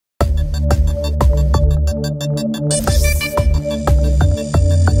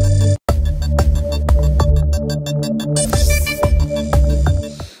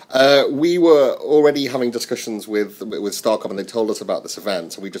We were already having discussions with Starcom, and they told us about this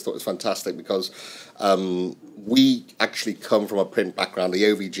event, and we just thought it was fantastic because we actually come from a print background. The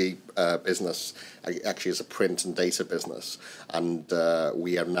OVG business actually is a print and data business, and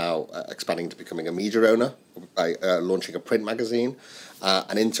we are now expanding to becoming a media owner by launching a print magazine,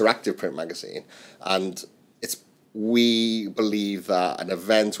 an interactive print magazine, and we believe that an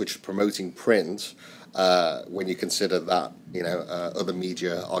event which is promoting print, when you consider that other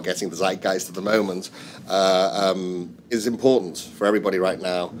media are getting the zeitgeist at the moment, is important for everybody right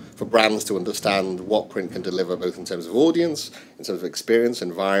now, for brands to understand what print can deliver, both in terms of audience, in terms of experience,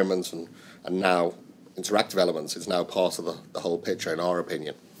 environment, and now interactive elements. It's now part of the whole picture, in our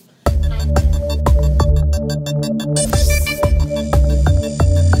opinion.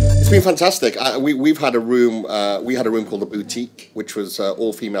 It's been fantastic. We've had a room. We had a room called the Boutique, which was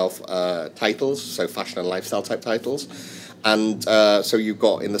all female titles, so fashion and lifestyle type titles. And so you've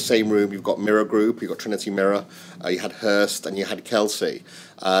got in the same room, you've got Mirror Group, you've got Trinity Mirror, you had Hearst, and you had Kelsey.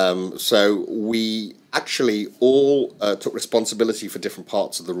 So we actually all took responsibility for different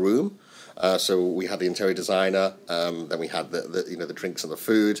parts of the room. So we had the interior designer, then we had the drinks and the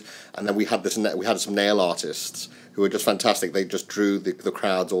food, and then we had some nail artists who were just fantastic. They just drew the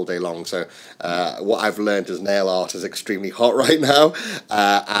crowds all day long. So what I've learned is nail art is extremely hot right now,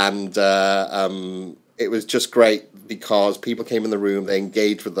 and it was just great because people came in the room, they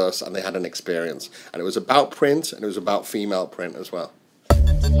engaged with us, and they had an experience. And it was about print, and it was about female print as well.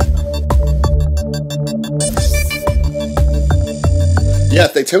 Yeah,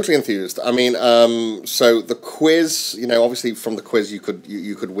 they totally enthused. I mean, so the quiz, obviously from the quiz you could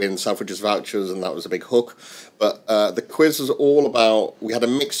win Selfridges vouchers, and that was a big hook. But the quiz was all about, we had a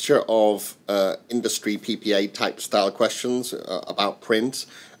mixture of industry PPA type style questions about print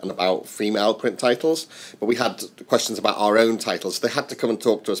and about female print titles, but we had questions about our own titles. They had to come and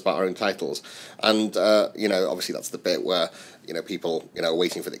talk to us about our own titles, and obviously that's the bit where people are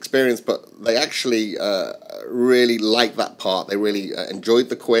waiting for the experience, but they actually really liked that part. They really enjoyed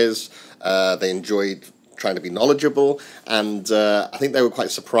the quiz. They enjoyed trying to be knowledgeable, and I think they were quite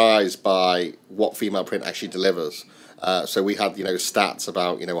surprised by what female print actually delivers. So we had stats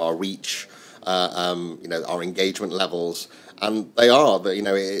about our reach, our engagement levels, and they are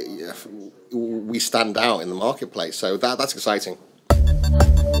we stand out in the marketplace. So that's exciting.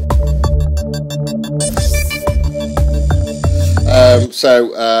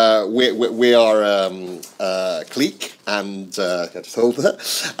 So we are Clique, and I just told that,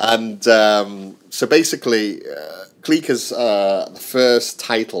 and so basically, Clique is the first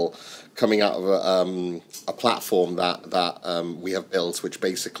title coming out of a platform that we have built, which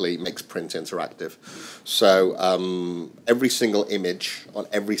basically makes print interactive. So every single image on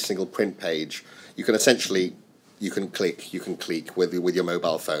every single print page, you can click with your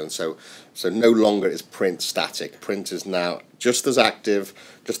mobile phone. So no longer is print static. Print is now just as active,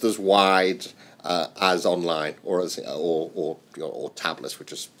 just as wide as online or tablets,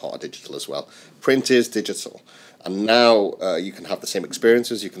 which is part of digital as well. Print is digital, and now you can have the same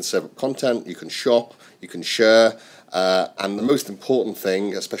experiences. You can serve up content, you can shop, you can share, and the most important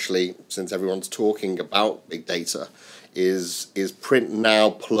thing, especially since everyone's talking about big data, is print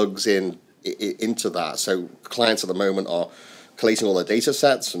now plugs into that. So clients at the moment are collating all their data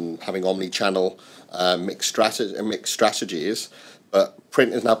sets and having omni-channel mixed strategies, but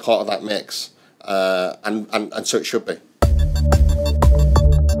print is now part of that mix, and so it should be.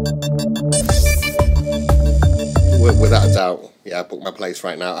 Without a doubt, yeah, book my place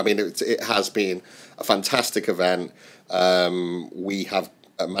right now. I mean, it has been a fantastic event. We have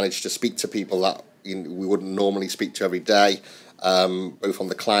managed to speak to people that we wouldn't normally speak to every day, both on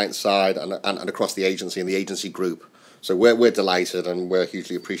the client side and across the agency and the agency group. So we're delighted, and we're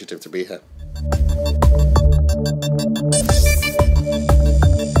hugely appreciative to be here.